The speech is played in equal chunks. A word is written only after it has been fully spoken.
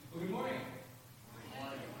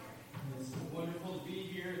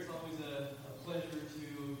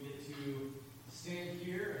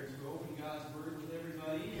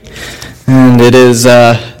And it is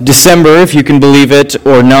December, if you can believe it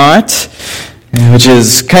or not, which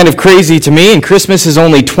is kind of crazy to me, and Christmas is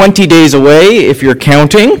only 20 days away, if you're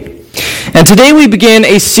counting. And today we begin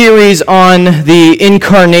a series on the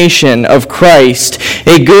incarnation of Christ,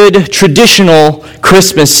 a good traditional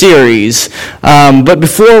Christmas series. But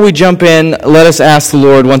before we jump in, let us ask the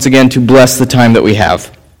Lord once again to bless the time that we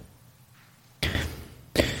have.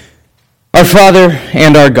 Our Father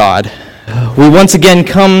and our God, we once again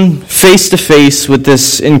come face to face with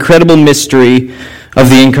this incredible mystery of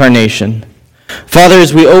the incarnation. Father,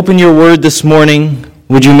 as we open your word this morning,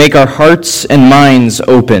 would you make our hearts and minds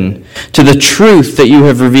open to the truth that you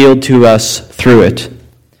have revealed to us through it?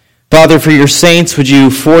 Father, for your saints, would you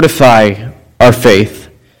fortify our faith?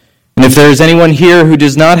 And if there is anyone here who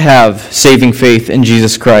does not have saving faith in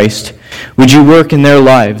Jesus Christ, would you work in their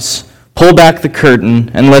lives? Pull back the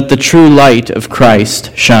curtain and let the true light of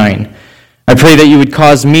Christ shine. I pray that you would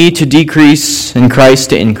cause me to decrease and Christ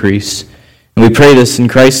to increase. And we pray this in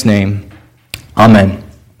Christ's name. Amen.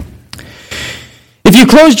 If you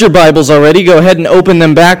closed your Bibles already, go ahead and open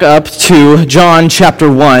them back up to John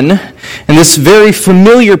chapter 1. And this very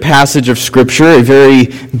familiar passage of Scripture, a very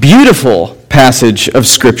beautiful passage of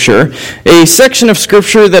Scripture, a section of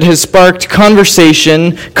Scripture that has sparked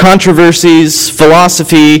conversation, controversies,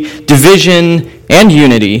 philosophy, division, and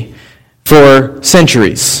unity for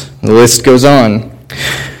centuries. The list goes on.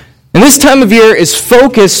 And this time of year is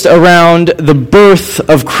focused around the birth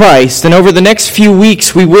of Christ. And over the next few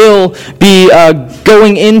weeks, we will be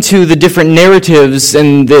going into the different narratives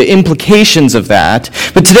and the implications of that.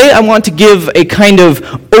 But today I want to give a kind of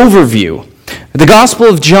overview. The Gospel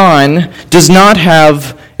of John does not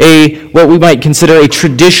have what we might consider a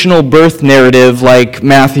traditional birth narrative like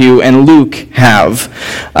Matthew and Luke have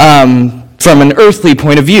from an earthly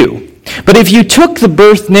point of view. But if you took the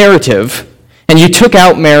birth narrative and you took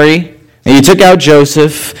out Mary, and you took out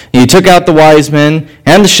Joseph, and you took out the wise men,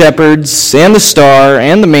 and the shepherds, and the star,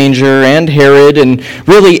 and the manger, and Herod, and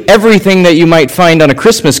really everything that you might find on a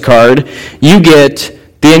Christmas card, you get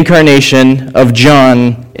the incarnation of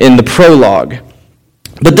John in the prologue.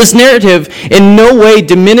 But this narrative in no way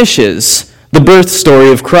diminishes the birth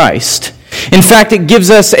story of Christ. In fact, it gives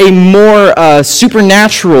us a more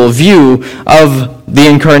supernatural view of the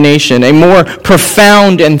incarnation, a more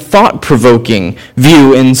profound and thought-provoking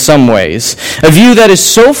view in some ways, a view that is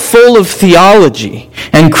so full of theology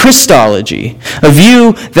and Christology, a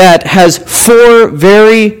view that has four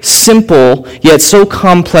very simple yet so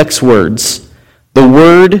complex words. The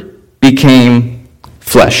Word became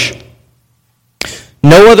flesh.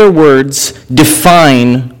 No other words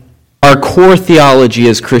define our core theology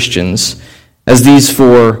as Christians as these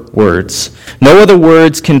four words. No other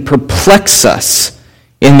words can perplex us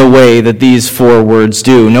in the way that these four words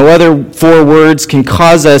do. No other four words can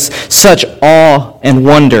cause us such awe and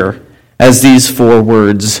wonder as these four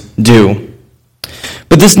words do.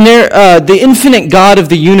 But the infinite God of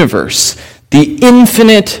the universe,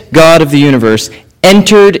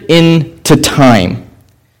 entered into time.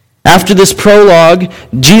 After this prologue,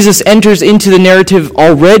 Jesus enters into the narrative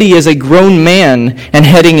already as a grown man and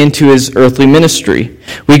heading into his earthly ministry.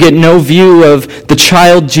 We get no view of the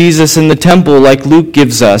child Jesus in the temple like Luke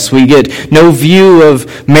gives us. We get no view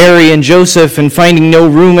of Mary and Joseph and finding no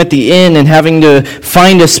room at the inn and having to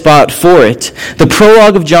find a spot for it. The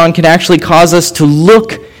prologue of John can actually cause us to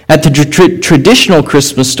look at the traditional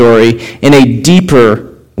Christmas story in a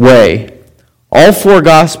deeper way. All four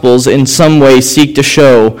Gospels in some way seek to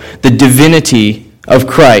show the divinity of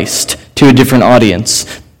Christ to a different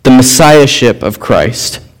audience, the messiahship of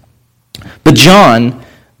Christ. But John,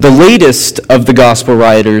 the latest of the Gospel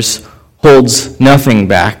writers, holds nothing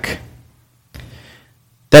back.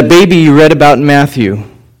 That baby you read about in Matthew,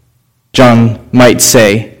 John might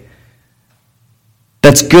say,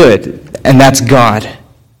 that's good, and that's God.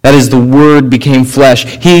 That is the Word became flesh.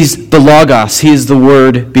 He's the Logos. He is the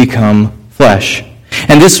Word become flesh.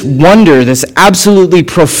 And this wonder, this absolutely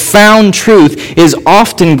profound truth is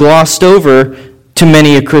often glossed over to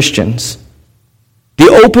many Christians. The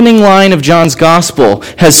opening line of John's Gospel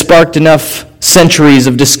has sparked enough centuries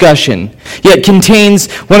of discussion, yet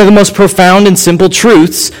contains one of the most profound and simple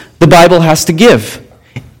truths the Bible has to give.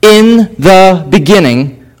 In the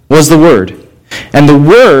beginning was the Word, and the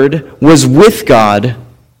Word was with God,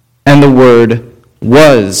 and the Word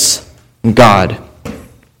was God.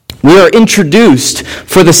 We are introduced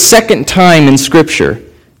for the second time in Scripture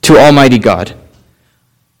to Almighty God.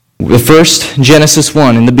 The first, Genesis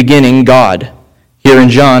 1, in the beginning, God. Here in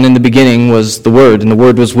John, in the beginning was the Word, and the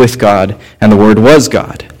Word was with God, and the Word was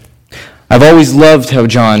God. I've always loved how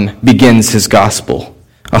John begins his gospel,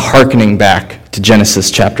 a hearkening back to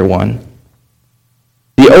Genesis chapter 1.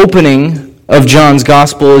 The opening of John's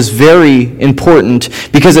gospel is very important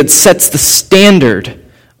because it sets the standard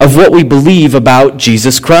of what we believe about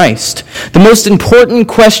Jesus Christ. The most important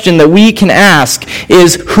question that we can ask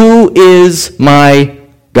is, who is my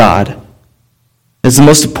God? It's the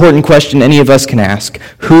most important question any of us can ask.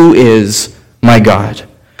 Who is my God?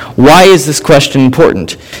 Why is this question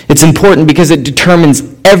important? It's important because it determines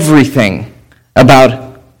everything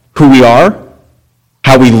about who we are,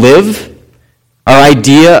 how we live, our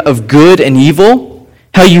idea of good and evil,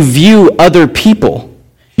 how you view other people,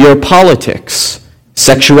 your politics,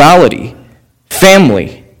 sexuality,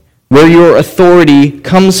 family, where your authority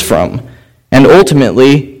comes from, and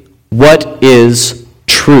ultimately, what is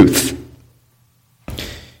truth?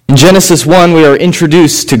 In Genesis 1, we are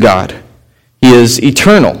introduced to God. He is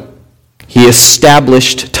eternal. He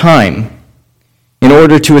established time. In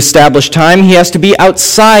order to establish time, he has to be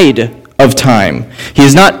outside of time. He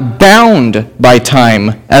is not bound by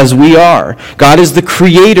time as we are. God is the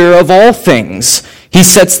creator of all things. He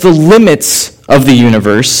sets the limits of the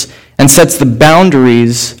universe and sets the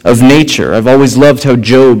boundaries of nature. I've always loved how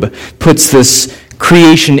Job puts this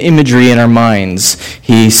creation imagery in our minds.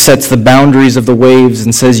 He sets the boundaries of the waves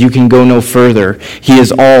and says, you can go no further. He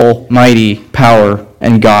is almighty power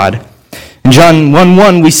and God. In John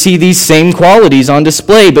 1:1, we see these same qualities on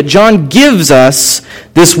display, but John gives us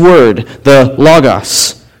this word, the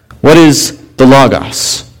Logos. What is the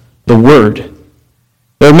Logos? The Word.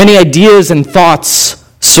 There are many ideas and thoughts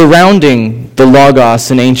surrounding the Logos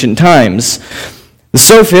in ancient times. The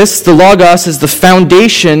sophists, the Logos is the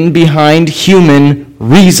foundation behind human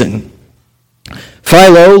reason.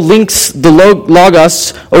 Philo links the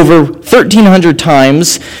Logos over 1,300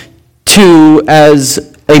 times to as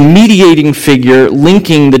a mediating figure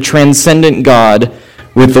linking the transcendent God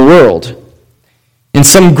with the world. In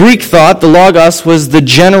some Greek thought, the Logos was the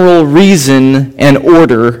general reason and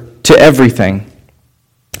order to everything.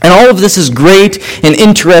 And all of this is great and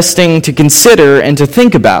interesting to consider and to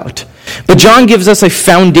think about. But John gives us a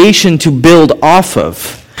foundation to build off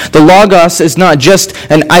of. The Logos is not just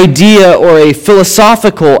an idea or a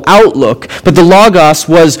philosophical outlook, but the Logos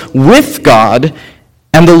was with God,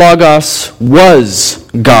 and the Logos was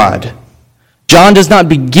God. John does not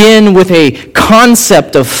begin with a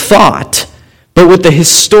concept of thought, but with the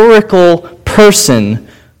historical person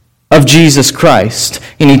of Jesus Christ,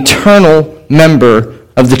 an eternal member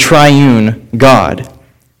of the triune God.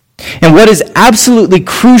 And what is absolutely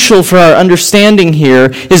crucial for our understanding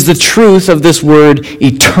here is the truth of this word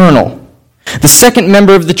eternal. The second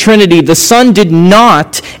member of the Trinity, the Son, did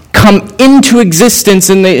not come into existence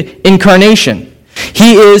in the incarnation.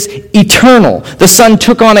 He is eternal. The Son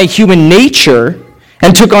took on a human nature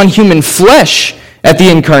and took on human flesh at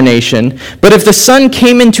the incarnation. But if the Son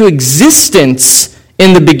came into existence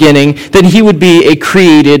in the beginning, then he would be a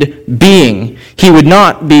created being. He would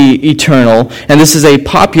not be eternal, and this is a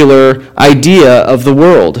popular idea of the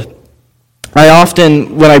world. I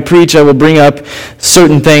often, when I preach, I will bring up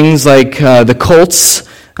certain things like the cults,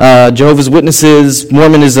 Jehovah's Witnesses,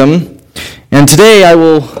 Mormonism, and today I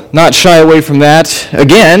will not shy away from that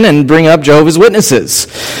again and bring up Jehovah's Witnesses.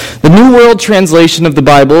 The New World Translation of the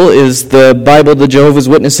Bible is the Bible the Jehovah's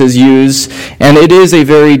Witnesses use, and it is a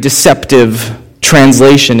very deceptive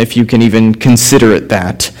translation, if you can even consider it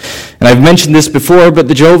that. And I've mentioned this before, but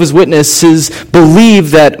the Jehovah's Witnesses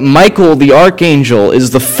believe that Michael the archangel is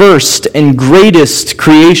the first and greatest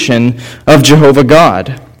creation of Jehovah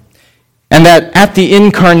God. And that at the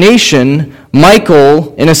incarnation,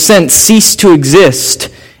 Michael, in a sense, ceased to exist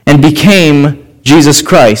and became Jesus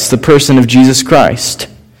Christ, the person of Jesus Christ.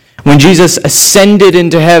 When Jesus ascended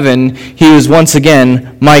into heaven, he was once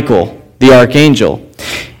again Michael the archangel.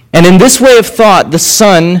 And in this way of thought, the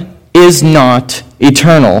Son is not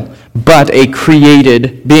eternal, but a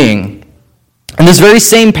created being. In this very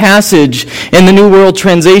same passage in the New World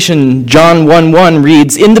Translation, John 1:1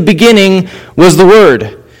 reads, "In the beginning was the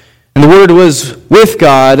Word, and the Word was with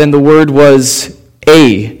God, and the Word was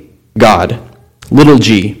a God," little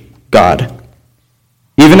g, God.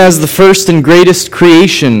 Even as the first and greatest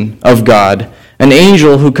creation of God, an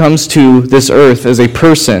angel who comes to this earth as a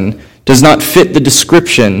person does not fit the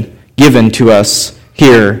description given to us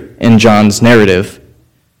here in John's narrative,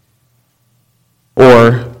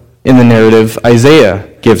 or in the narrative Isaiah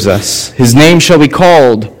gives us. His name shall be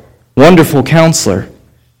called Wonderful Counselor,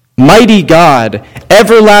 Mighty God,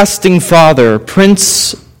 Everlasting Father,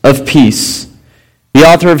 Prince of Peace. The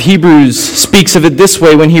author of Hebrews speaks of it this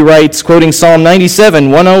way when he writes, quoting Psalm 97,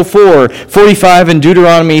 104, 45, and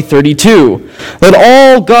Deuteronomy 32, "Let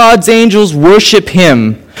all God's angels worship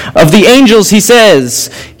him, Of the angels, he says,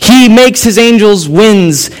 he makes his angels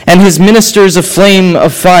winds and his ministers a flame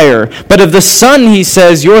of fire. But of the Son, he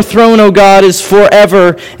says, your throne, O God, is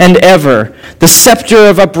forever and ever. The scepter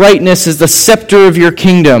of uprightness is the scepter of your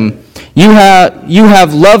kingdom. You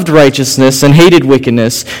have loved righteousness and hated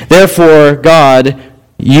wickedness. Therefore,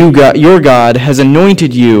 your God has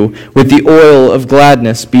anointed you with the oil of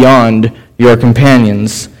gladness beyond your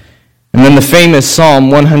companions. And then the famous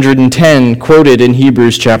Psalm 110 quoted in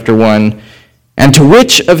Hebrews chapter 1, and to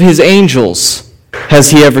which of his angels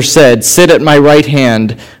has he ever said, sit at my right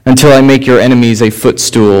hand until I make your enemies a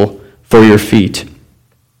footstool for your feet?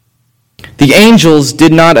 The angels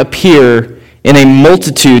did not appear in a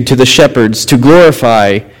multitude to the shepherds to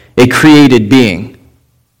glorify a created being.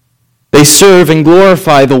 They serve and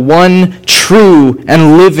glorify the one true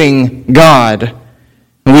and living God.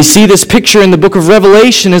 And we see this picture in the book of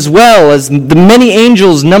Revelation as well, as the many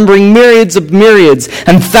angels numbering myriads of myriads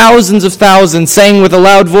and thousands of thousands saying with a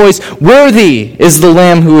loud voice, worthy is the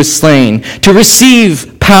Lamb who was slain to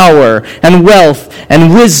receive power and wealth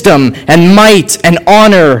and wisdom and might and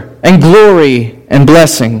honor and glory and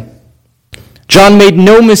blessing. John made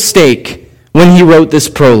no mistake when he wrote this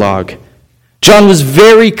prologue. John was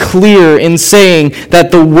very clear in saying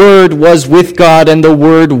that the Word was with God and the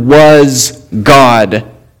Word was God.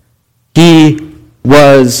 He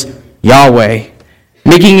was Yahweh,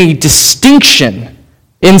 making a distinction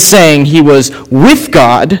in saying he was with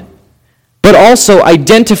God, but also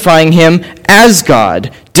identifying him as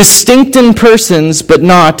God, distinct in persons but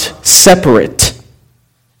not separate.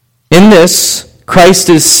 In this, Christ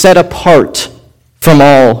is set apart from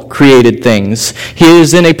all created things. He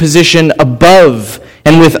is in a position above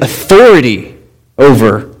and with authority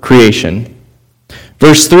over creation.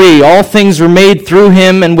 Verse 3, all things were made through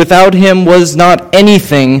him, and without him was not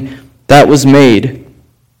anything that was made.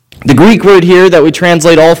 The Greek word here that we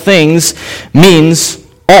translate all things means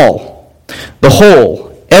all, the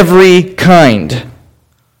whole, every kind.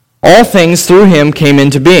 All things through him came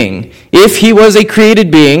into being. If he was a created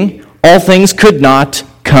being, all things could not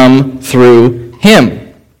come through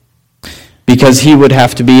him, because he would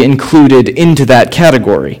have to be included into that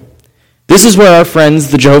category. This is where our friends,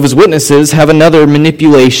 the Jehovah's Witnesses, have another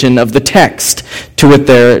manipulation of the text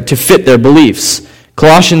to fit their beliefs.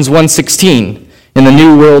 Colossians 1:16 in the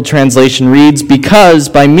New World Translation reads, because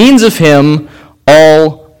by means of him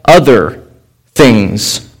all other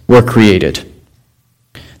things were created.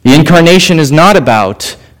 The incarnation is not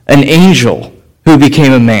about an angel who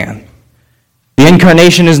became a man. The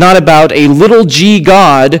incarnation is not about a little g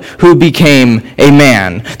God who became a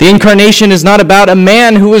man. The incarnation is not about a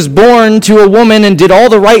man who was born to a woman and did all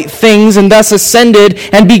the right things and thus ascended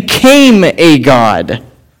and became a God.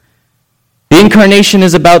 The incarnation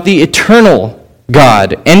is about the eternal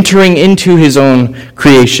God entering into his own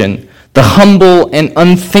creation, the humble and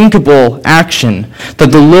unthinkable action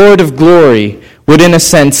that the Lord of glory would in a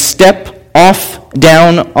sense step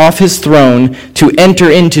down off his throne to enter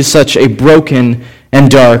into such a broken and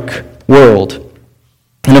dark world.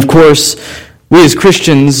 And of course, we as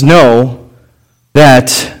Christians know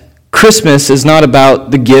that Christmas is not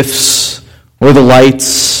about the gifts or the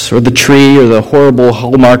lights or the tree or the horrible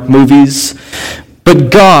Hallmark movies,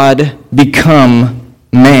 but God become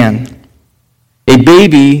man. A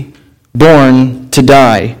baby born to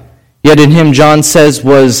die, yet in him, John says,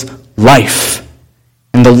 was life.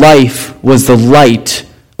 And the life was the light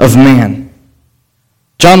of man.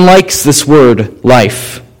 John likes this word,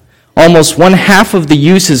 life. Almost one half of the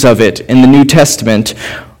uses of it in the New Testament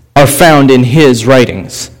are found in his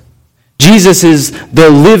writings. Jesus is the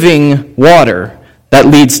living water that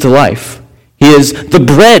leads to life. He is the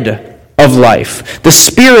bread of life, the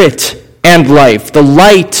spirit and life, the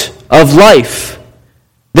light of life.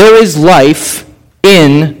 There is life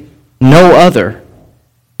in no other.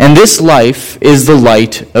 And this life is the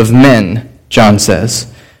light of men, John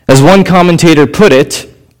says. As one commentator put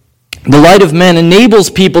it, the light of men enables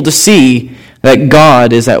people to see that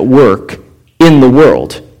God is at work in the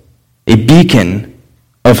world, a beacon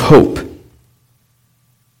of hope.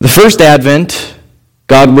 The first advent,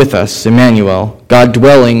 God with us, Emmanuel, God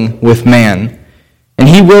dwelling with man. And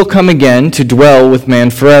he will come again to dwell with man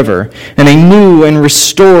forever, in a new and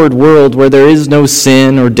restored world where there is no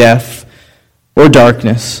sin or death or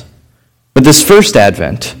darkness. But this first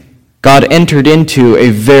advent, God entered into a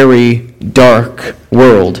very dark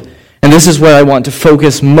world. And this is where I want to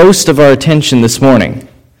focus most of our attention this morning.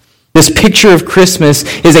 This picture of Christmas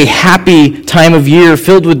is a happy time of year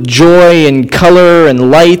filled with joy and color and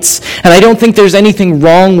lights. And I don't think there's anything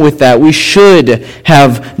wrong with that. We should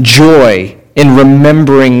have joy in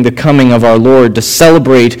remembering the coming of our Lord, to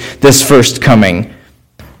celebrate this first coming.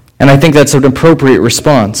 And I think that's an appropriate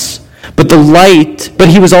response. But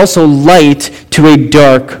he was also light to a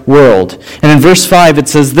dark world. And in verse 5 it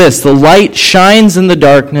says this, "The light shines in the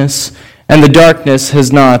darkness, and the darkness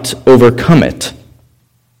has not overcome it."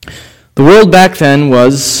 The world back then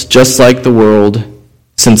was just like the world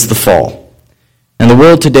since the fall. And the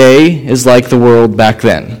world today is like the world back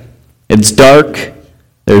then. It's dark,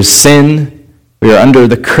 there's sin, we are under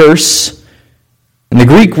the curse. And the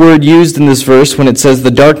Greek word used in this verse when it says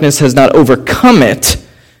the darkness has not overcome it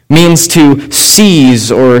means to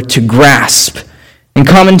seize or to grasp. And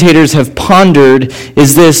commentators have pondered,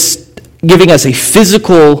 is this giving us a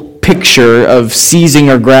physical picture of seizing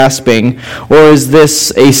or grasping, or is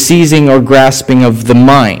this a seizing or grasping of the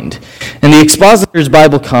mind? And the Expositor's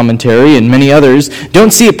Bible Commentary and many others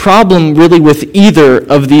don't see a problem really with either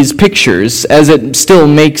of these pictures, as it still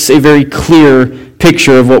makes a very clear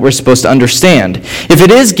picture of what we're supposed to understand. If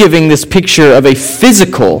it is giving this picture of a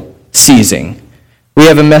physical seizing, we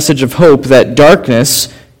have a message of hope that darkness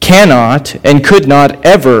cannot and could not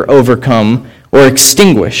ever overcome or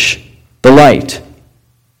extinguish the light.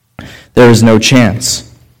 There is no chance.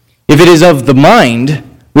 If it is of the mind,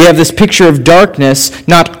 we have this picture of darkness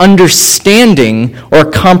not understanding or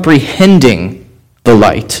comprehending the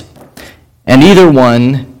light. And either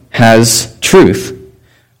one has truth.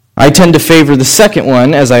 I tend to favor the second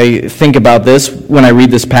one as I think about this when I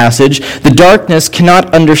read this passage. The darkness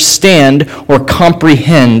cannot understand or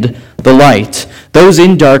comprehend the light. Those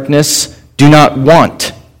in darkness do not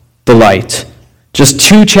want the light. Just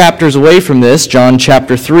 2 chapters away from this, John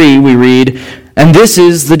chapter 3, we read, "And this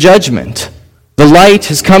is the judgment. The light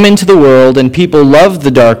has come into the world, and people loved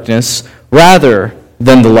the darkness rather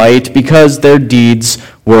than the light because their deeds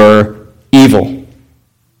were evil."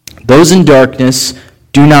 Those in darkness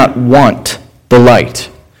do not want the light.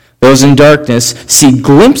 Those in darkness see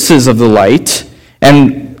glimpses of the light,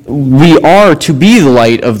 and we are to be the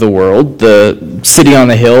light of the world, the city on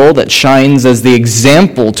the hill that shines as the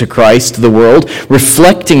example to Christ to the world,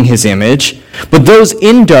 reflecting his image. But those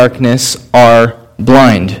in darkness are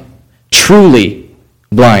blind, truly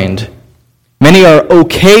blind. Many are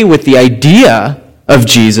okay with the idea of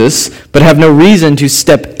Jesus, but have no reason to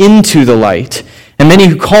step into the light. And many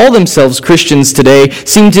who call themselves Christians today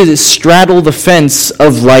seem to straddle the fence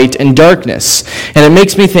of light and darkness. And it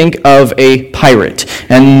makes me think of a pirate.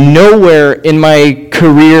 And nowhere in my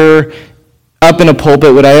career up in a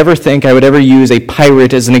pulpit would I ever think I would ever use a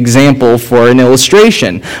pirate as an example for an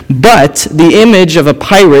illustration. But the image of a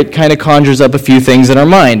pirate kind of conjures up a few things in our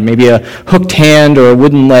mind. Maybe a hooked hand or a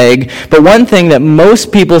wooden leg. But one thing that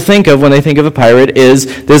most people think of when they think of a pirate is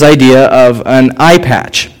this idea of an eye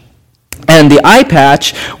patch. And the eye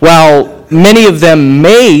patch, while many of them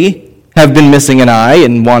may have been missing an eye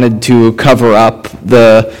and wanted to cover up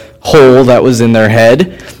the hole that was in their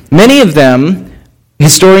head, many of them,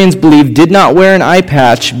 historians believe, did not wear an eye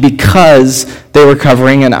patch because they were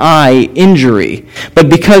covering an eye injury, but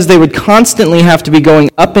because they would constantly have to be going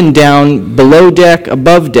up and down, below deck,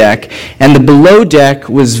 above deck, and the below deck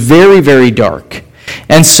was very, very dark.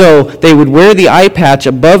 And so they would wear the eye patch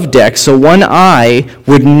above deck so one eye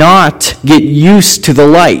would not get used to the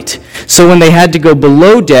light. So when they had to go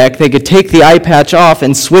below deck, they could take the eye patch off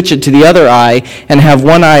and switch it to the other eye and have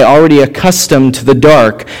one eye already accustomed to the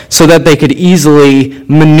dark so that they could easily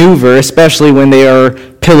maneuver, especially when they are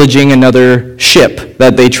pillaging another ship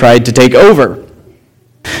that they tried to take over.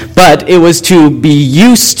 But it was to be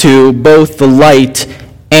used to both the light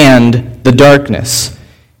and the darkness.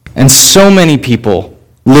 And so many people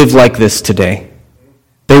live like this today.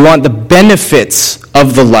 They want the benefits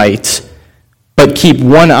of the light, but keep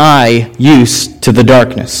one eye used to the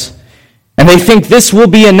darkness. And they think this will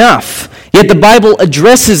be enough. Yet the Bible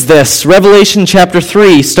addresses this. Revelation chapter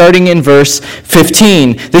 3, starting in verse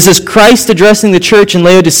 15. This is Christ addressing the church in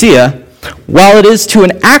Laodicea. While it is to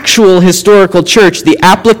an actual historical church, the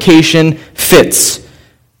application fits.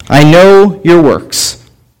 I know your works.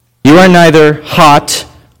 You are neither hot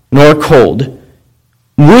nor cold.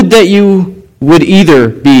 Would that you would either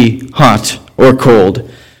be hot or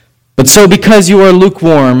cold. But so because you are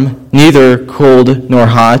lukewarm, neither cold nor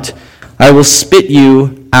hot, I will spit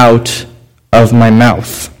you out of my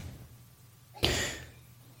mouth.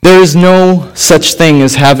 There is no such thing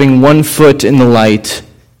as having one foot in the light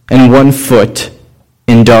and one foot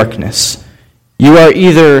in darkness. You are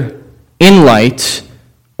either in light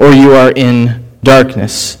or you are in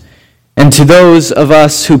darkness. And to those of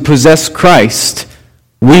us who possess Christ,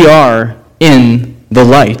 we are in the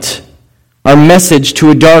light. Our message to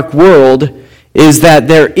a dark world is that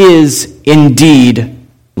there is indeed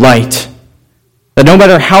light. That no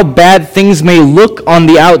matter how bad things may look on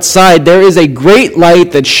the outside, there is a great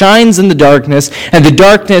light that shines in the darkness, and the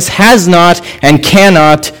darkness has not and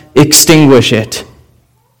cannot extinguish it.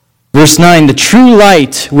 Verse 9, the true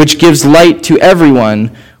light, which gives light to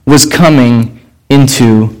everyone, was coming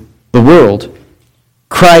into the world.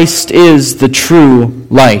 Christ is the true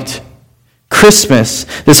light. Christmas,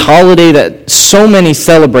 this holiday that so many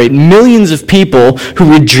celebrate, millions of people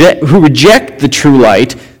who reject the true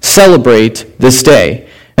light celebrate this day.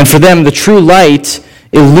 And for them, the true light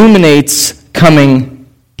illuminates coming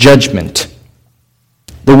judgment.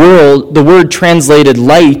 The word translated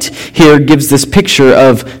light here gives this picture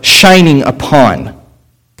of shining upon.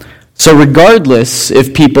 So regardless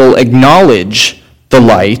if people acknowledge the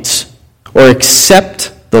light or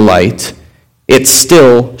accept the light, it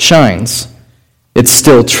still shines. It's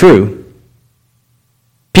still true.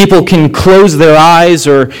 People can close their eyes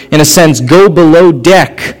or, in a sense, go below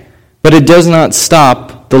deck, but it does not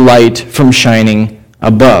stop the light from shining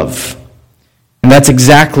above. And that's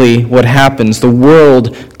exactly what happens. The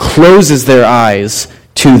world closes their eyes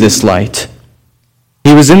to this light.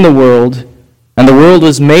 He was in the world, and the world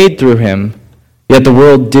was made through him, yet the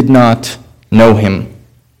world did not know him.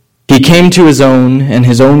 He came to his own, and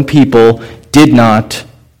his own people did not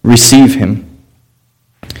receive him.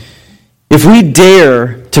 If we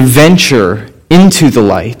dare to venture into the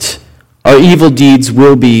light, our evil deeds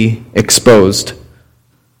will be exposed.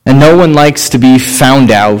 And no one likes to be found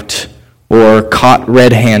out or caught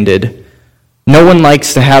red-handed. No one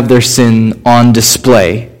likes to have their sin on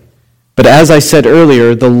display. But as I said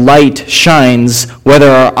earlier, the light shines whether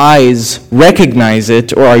our eyes recognize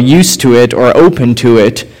it or are used to it or open to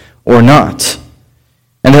it or not.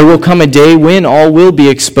 And there will come a day when all will be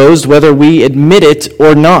exposed whether we admit it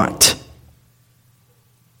or not.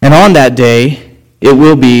 And on that day, it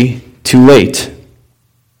will be too late.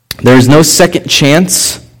 There is no second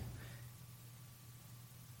chance.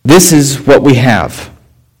 This is what we have,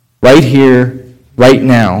 right here, right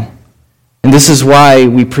now. And this is why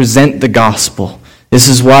we present the gospel. This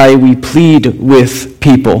is why we plead with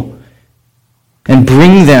people and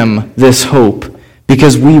bring them this hope,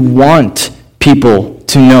 because we want people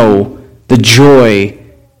to know the joy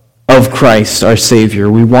of Christ, our Savior.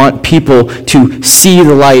 We want people to see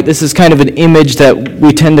the light. This is kind of an image that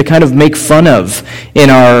we tend to kind of make fun of in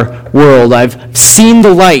our world. I've seen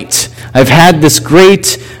the light. I've had this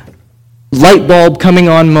great light bulb coming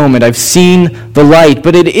on moment. I've seen the light.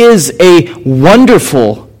 But it is a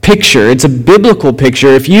wonderful picture. It's a biblical picture.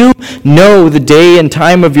 If you know the day and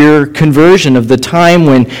time of your conversion, of the time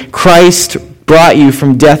when Christ brought you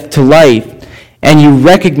from death to life, and you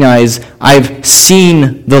recognize, I've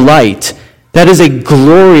seen the light, that is a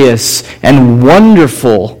glorious and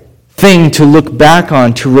wonderful thing to look back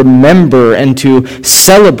on, to remember, and to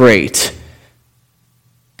celebrate.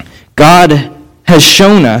 God has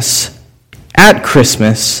shown us at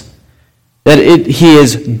Christmas that He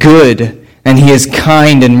is good, and He is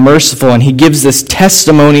kind and merciful, and He gives this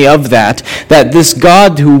testimony of that this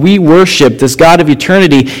God who we worship, this God of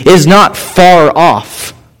eternity, is not far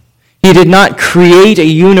off. He did not create a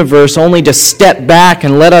universe only to step back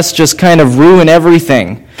and let us just kind of ruin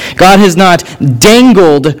everything. God has not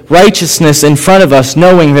dangled righteousness in front of us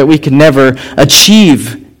knowing that we could never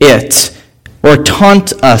achieve it or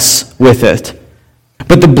taunt us with it.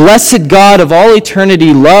 But the blessed God of all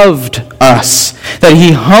eternity loved us, that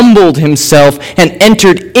He humbled Himself and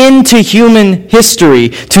entered into human history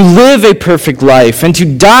to live a perfect life and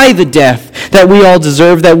to die the death that we all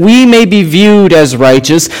deserve, that we may be viewed as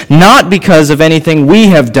righteous, not because of anything we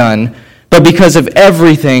have done, but because of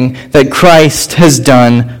everything that Christ has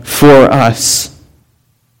done for us.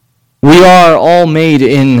 We are all made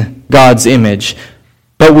in God's image,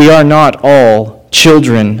 but we are not all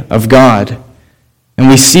children of God. And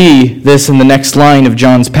we see this in the next line of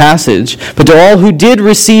John's passage. But to all who did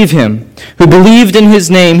receive Him, who believed in His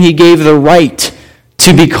name, He gave the right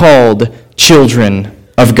to be called children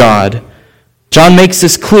of God. John makes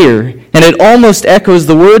this clear, and it almost echoes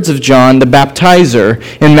the words of John the Baptizer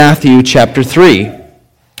in Matthew chapter 3.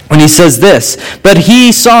 When he says this, "But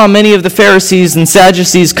he saw many of the Pharisees and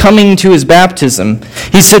Sadducees coming to his baptism.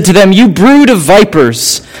 He said to them, 'You brood of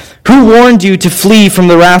vipers, who warned you to flee from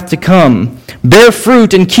the wrath to come? Bear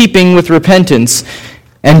fruit in keeping with repentance,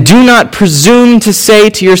 and do not presume to say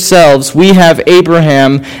to yourselves, we have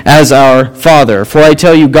Abraham as our father. For I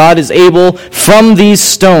tell you, God is able from these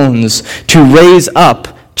stones to raise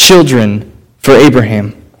up children for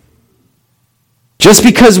Abraham.'" Just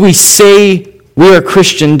because we say we are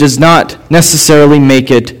Christian does not necessarily make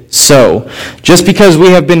it so. Just because we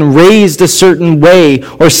have been raised a certain way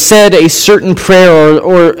or said a certain prayer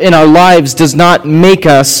or in our lives does not make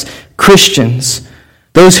us Christians.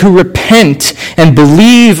 Those who repent and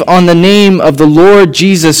believe on the name of the Lord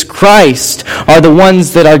Jesus Christ are the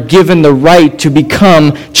ones that are given the right to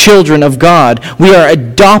become children of God. We are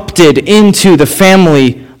adopted into the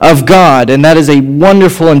family of God, and that is a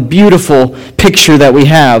wonderful and beautiful picture that we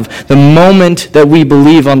have. The moment that we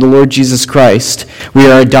believe on the Lord Jesus Christ,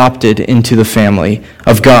 we are adopted into the family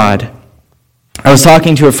of God. I was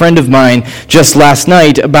talking to a friend of mine just last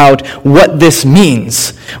night about what this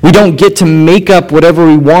means. We don't get to make up whatever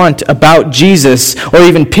we want about Jesus or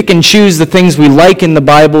even pick and choose the things we like in the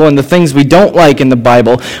Bible and the things we don't like in the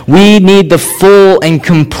Bible. We need the full and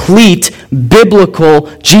complete biblical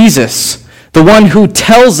Jesus, the one who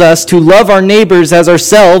tells us to love our neighbors as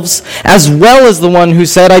ourselves, as well as the one who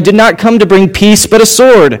said, "I did not come to bring peace but a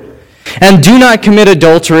sword." And do not commit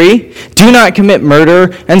adultery, do not commit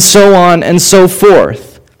murder, and so on and so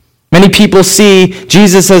forth. Many people see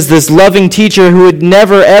Jesus as this loving teacher who would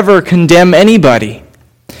never ever condemn anybody.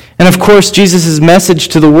 And of course, Jesus' message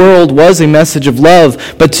to the world was a message of love,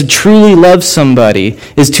 but to truly love somebody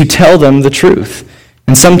is to tell them the truth.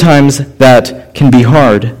 And sometimes that can be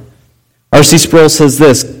hard. R.C. Sproul says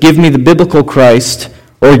this, "Give me the biblical Christ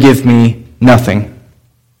or give me nothing."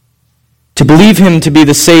 To believe him to be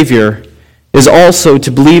the Savior is also to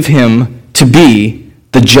believe him to be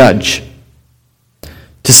the judge.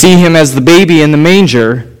 To see him as the baby in the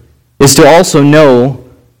manger is to also know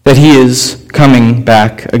that he is coming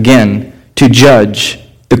back again to judge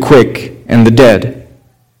the quick and the dead.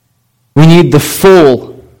 We need the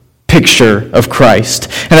full picture of Christ.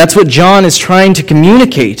 And that's what John is trying to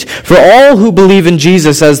communicate for all who believe in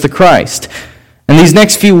Jesus as the Christ. And these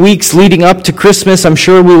next few weeks leading up to Christmas, I'm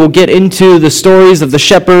sure we will get into the stories of the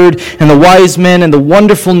shepherd and the wise men and the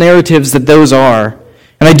wonderful narratives that those are.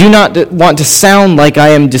 And I do not want to sound like I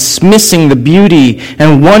am dismissing the beauty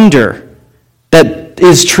and wonder that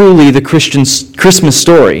is truly the Christian Christmas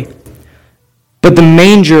story. But the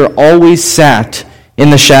manger always sat in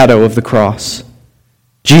the shadow of the cross.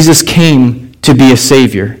 Jesus came to be a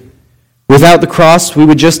Savior. Without the cross, we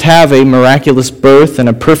would just have a miraculous birth and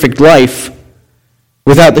a perfect life.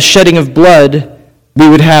 Without the shedding of blood, we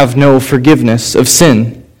would have no forgiveness of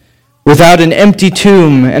sin. Without an empty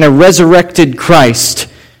tomb and a resurrected Christ,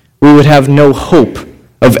 we would have no hope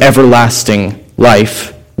of everlasting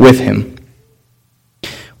life with him.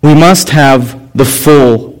 We must have the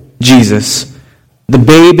full Jesus, the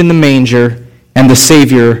babe in the manger and the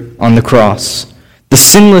Savior on the cross, the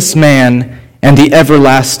sinless man and the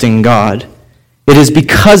everlasting God. It is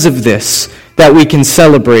because of this that we can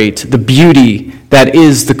celebrate the beauty that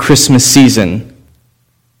is the Christmas season.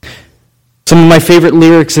 Some of my favorite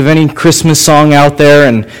lyrics of any Christmas song out there,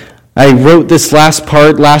 and I wrote this last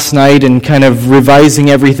part last night and kind of revising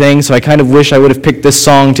everything, so I kind of wish I would have picked this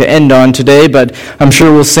song to end on today, but I'm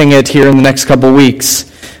sure we'll sing it here in the next couple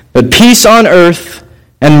weeks. But peace on earth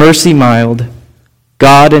and mercy mild,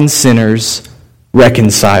 God and sinners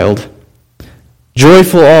reconciled.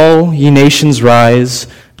 Joyful all ye nations rise,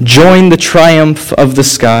 join the triumph of the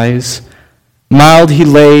skies. Mild he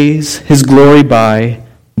lays his glory by,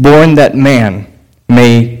 born that man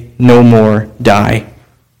may no more die.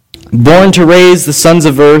 Born to raise the sons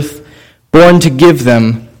of earth, born to give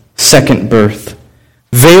them second birth.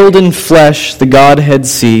 Veiled in flesh the Godhead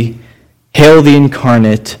see, hail the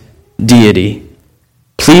incarnate deity.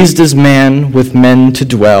 Pleased as man with men to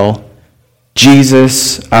dwell,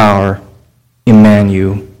 Jesus our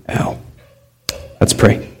Emmanuel. Let's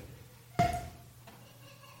pray.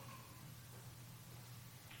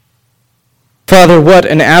 Father, what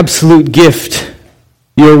an absolute gift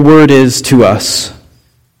your word is to us.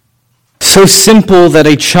 So simple that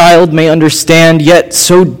a child may understand, yet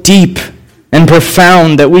so deep and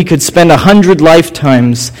profound that we could spend 100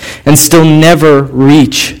 lifetimes and still never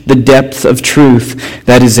reach the depth of truth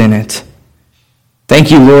that is in it. Thank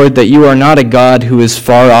you, Lord, that you are not a God who is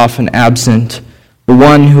far off and absent, but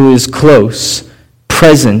one who is close,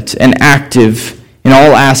 present, and active in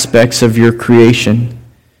all aspects of your creation.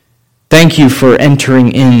 Thank you for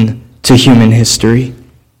entering into human history.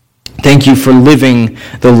 Thank you for living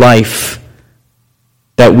the life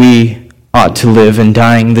that we ought to live and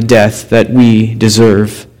dying the death that we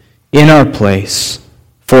deserve in our place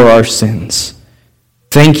for our sins.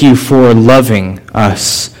 Thank you for loving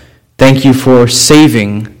us. Thank you for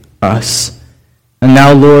saving us. And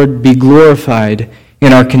now, Lord, be glorified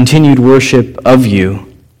in our continued worship of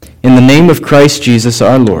you. In the name of Christ Jesus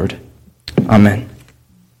our Lord. Amen.